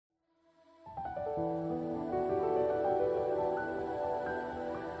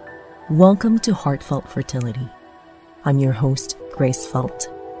Welcome to Heartfelt Fertility. I'm your host, Grace Felt,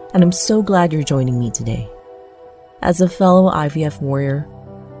 and I'm so glad you're joining me today. As a fellow IVF warrior,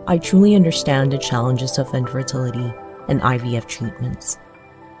 I truly understand the challenges of infertility and IVF treatments.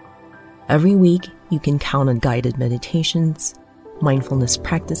 Every week, you can count on guided meditations, mindfulness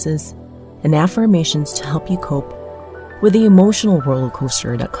practices, and affirmations to help you cope with the emotional roller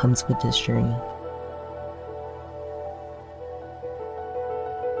coaster that comes with this journey.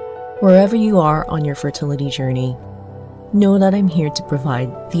 Wherever you are on your fertility journey, know that I'm here to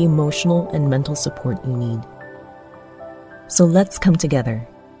provide the emotional and mental support you need. So let's come together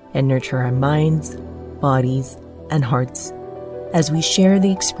and nurture our minds, bodies, and hearts as we share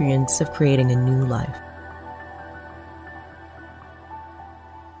the experience of creating a new life.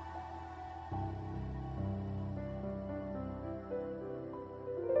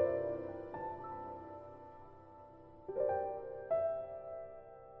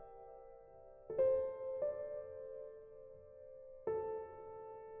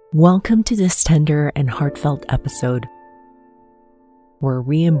 Welcome to this tender and heartfelt episode, where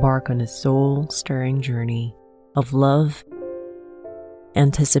we embark on a soul-stirring journey of love,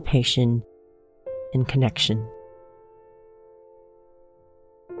 anticipation, and connection.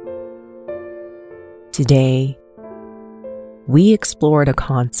 Today, we explore the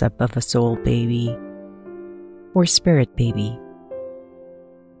concept of a soul baby or spirit baby,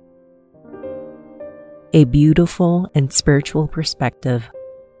 a beautiful and spiritual perspective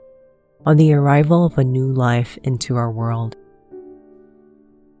on the arrival of a new life into our world.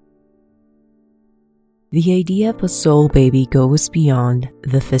 The idea of a soul baby goes beyond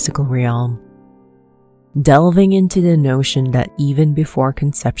the physical realm, delving into the notion that even before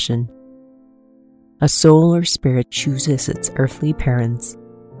conception, a soul or spirit chooses its earthly parents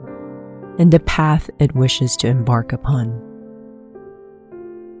and the path it wishes to embark upon.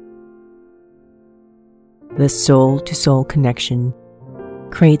 The soul-to-soul connection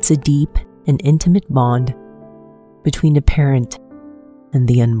creates a deep and intimate bond between the parent and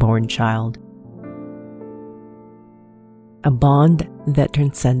the unborn child. A bond that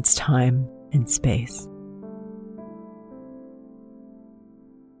transcends time and space.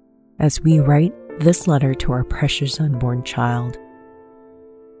 As we write this letter to our precious unborn child,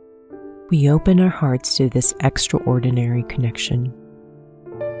 we open our hearts to this extraordinary connection.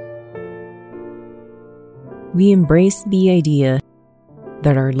 We embrace the idea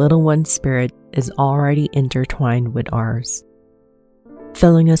that our little one's spirit is already intertwined with ours,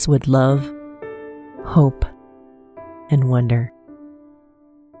 filling us with love, hope, and wonder.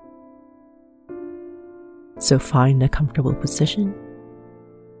 So find a comfortable position,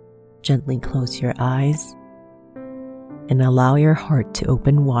 gently close your eyes, and allow your heart to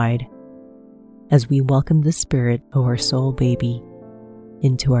open wide as we welcome the spirit of our soul baby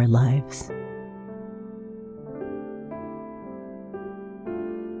into our lives.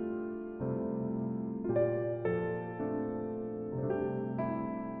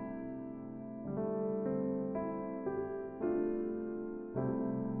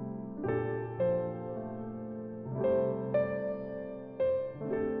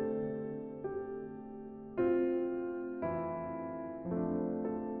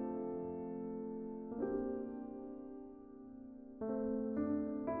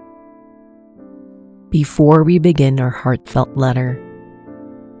 Before we begin our heartfelt letter,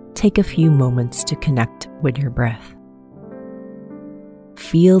 take a few moments to connect with your breath.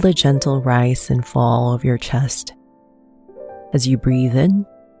 Feel the gentle rise and fall of your chest as you breathe in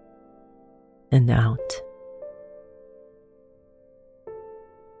and out.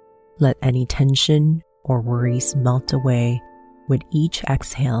 Let any tension or worries melt away with each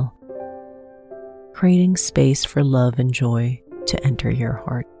exhale, creating space for love and joy to enter your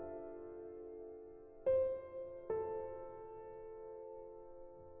heart.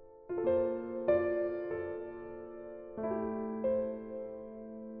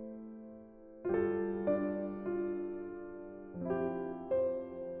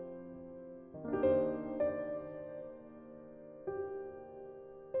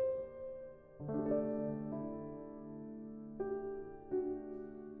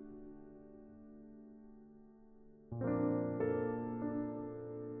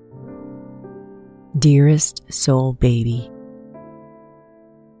 Dearest soul baby,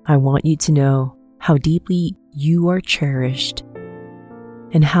 I want you to know how deeply you are cherished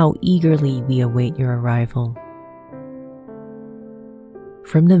and how eagerly we await your arrival.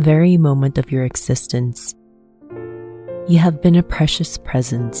 From the very moment of your existence, you have been a precious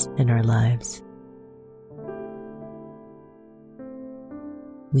presence in our lives.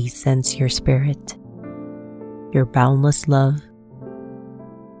 We sense your spirit, your boundless love,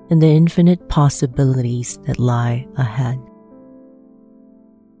 and the infinite possibilities that lie ahead.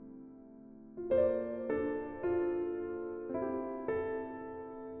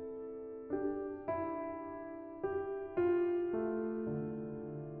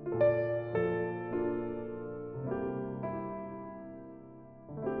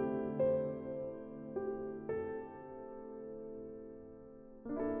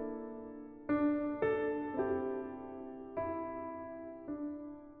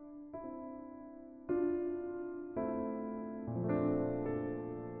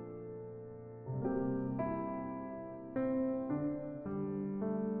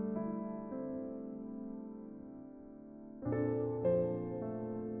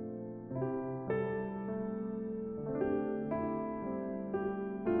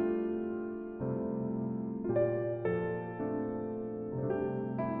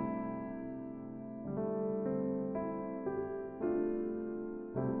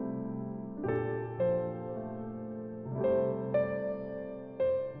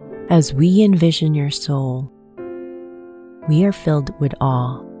 As we envision your soul, we are filled with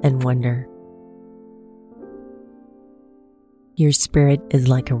awe and wonder. Your spirit is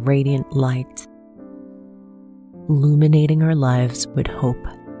like a radiant light, illuminating our lives with hope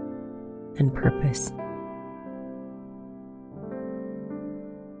and purpose.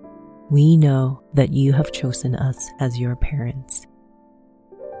 We know that you have chosen us as your parents,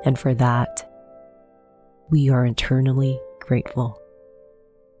 and for that, we are eternally grateful.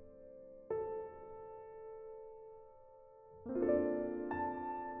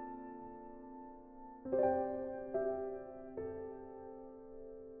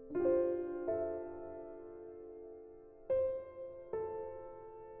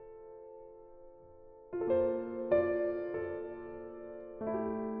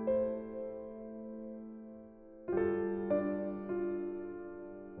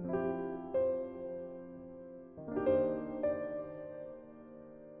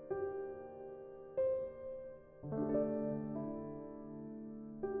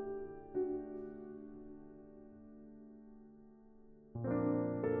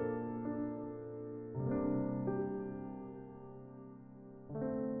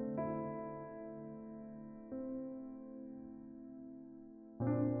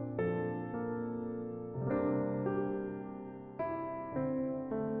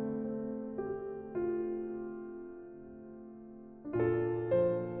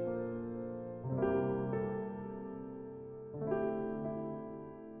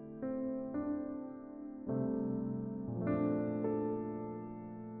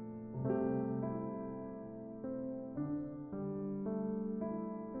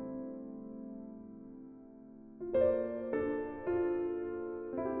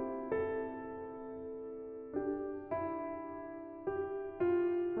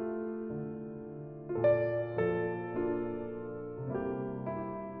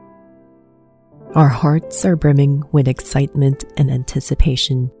 Our hearts are brimming with excitement and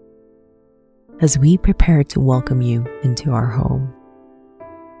anticipation as we prepare to welcome you into our home.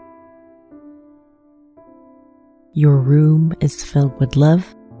 Your room is filled with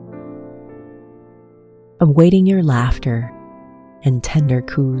love, awaiting your laughter and tender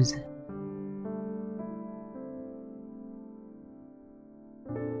coos.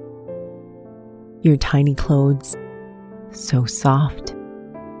 Your tiny clothes, so soft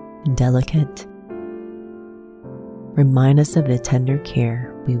and delicate, remind us of the tender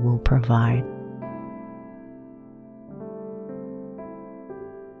care we will provide.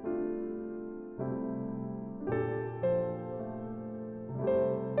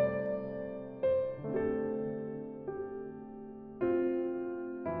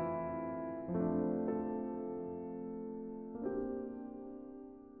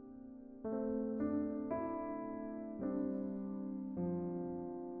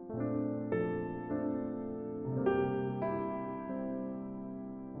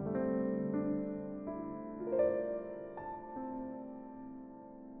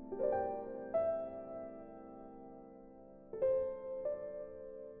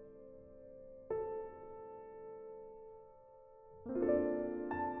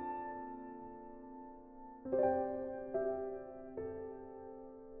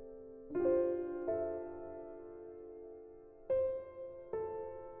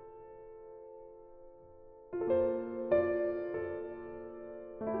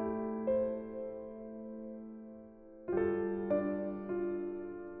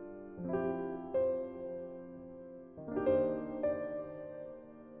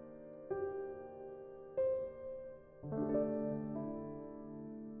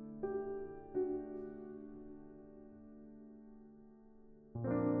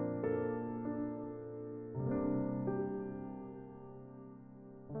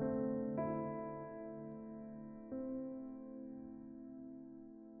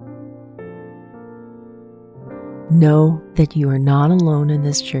 Know that you are not alone in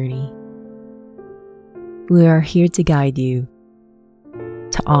this journey. We are here to guide you,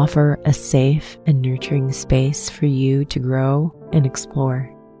 to offer a safe and nurturing space for you to grow and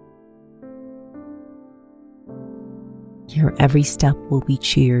explore. Your every step will be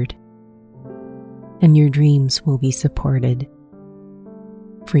cheered, and your dreams will be supported,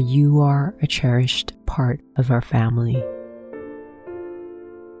 for you are a cherished part of our family.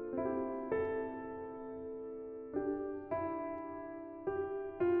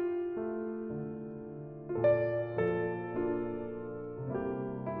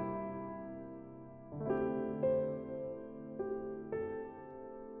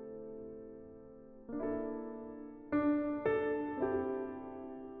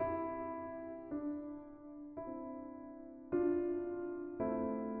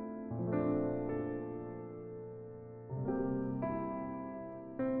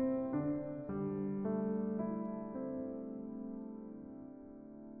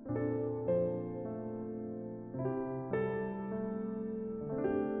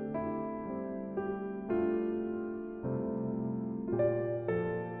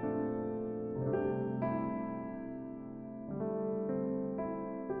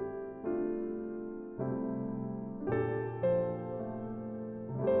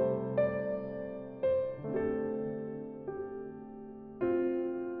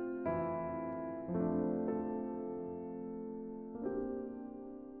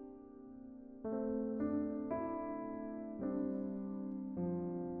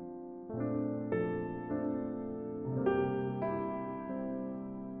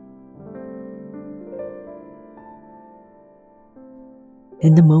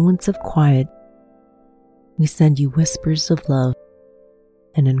 In the moments of quiet, we send you whispers of love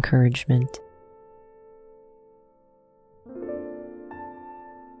and encouragement.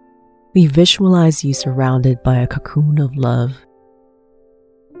 We visualize you surrounded by a cocoon of love,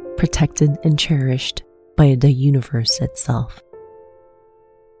 protected and cherished by the universe itself.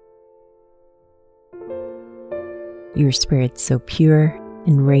 Your spirit so pure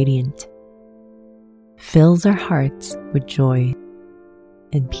and radiant fills our hearts with joy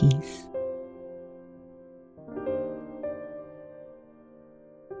and peace.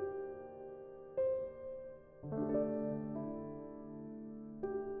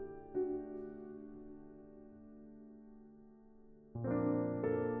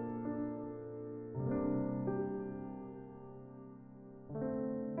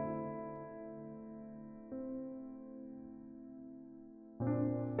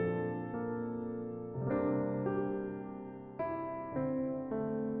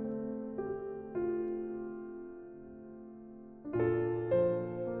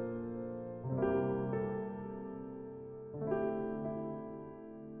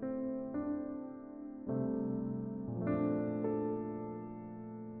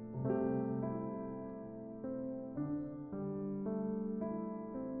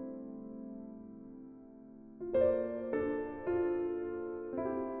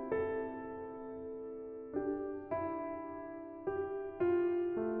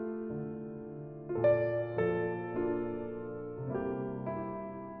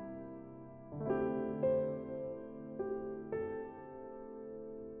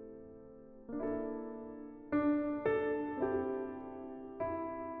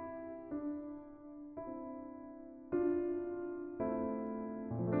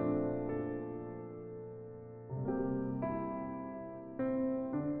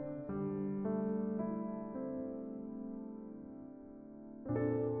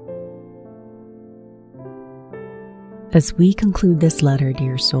 As we conclude this letter,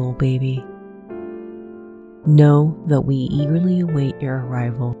 dear soul baby, know that we eagerly await your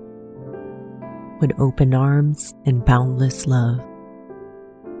arrival with open arms and boundless love.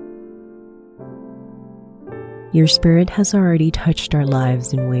 Your spirit has already touched our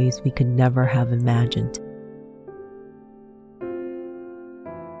lives in ways we could never have imagined.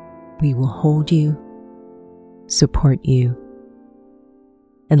 We will hold you, support you,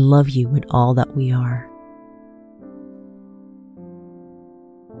 and love you with all that we are.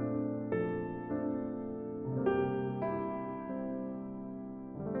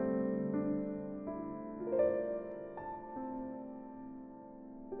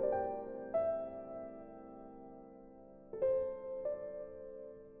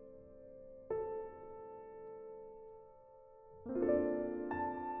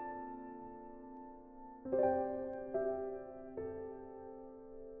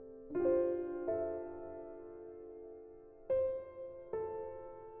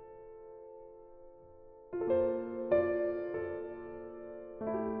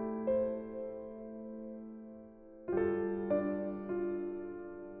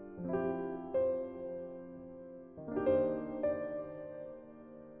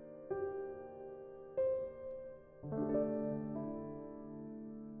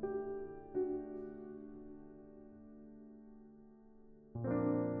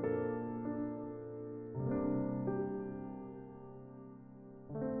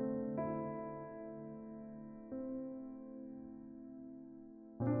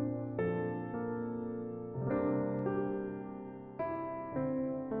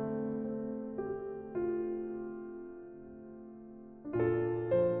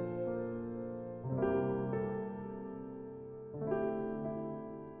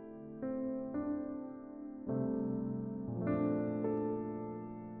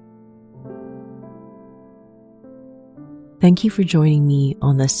 Thank you for joining me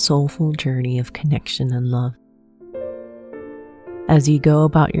on this soulful journey of connection and love. As you go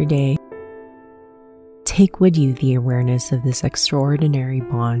about your day, take with you the awareness of this extraordinary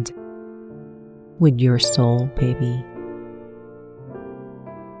bond with your soul, baby.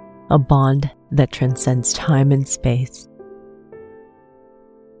 A bond that transcends time and space.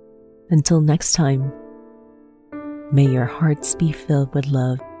 Until next time, may your hearts be filled with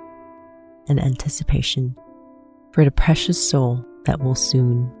love and anticipation for the precious soul that will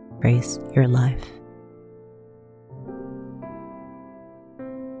soon grace your life.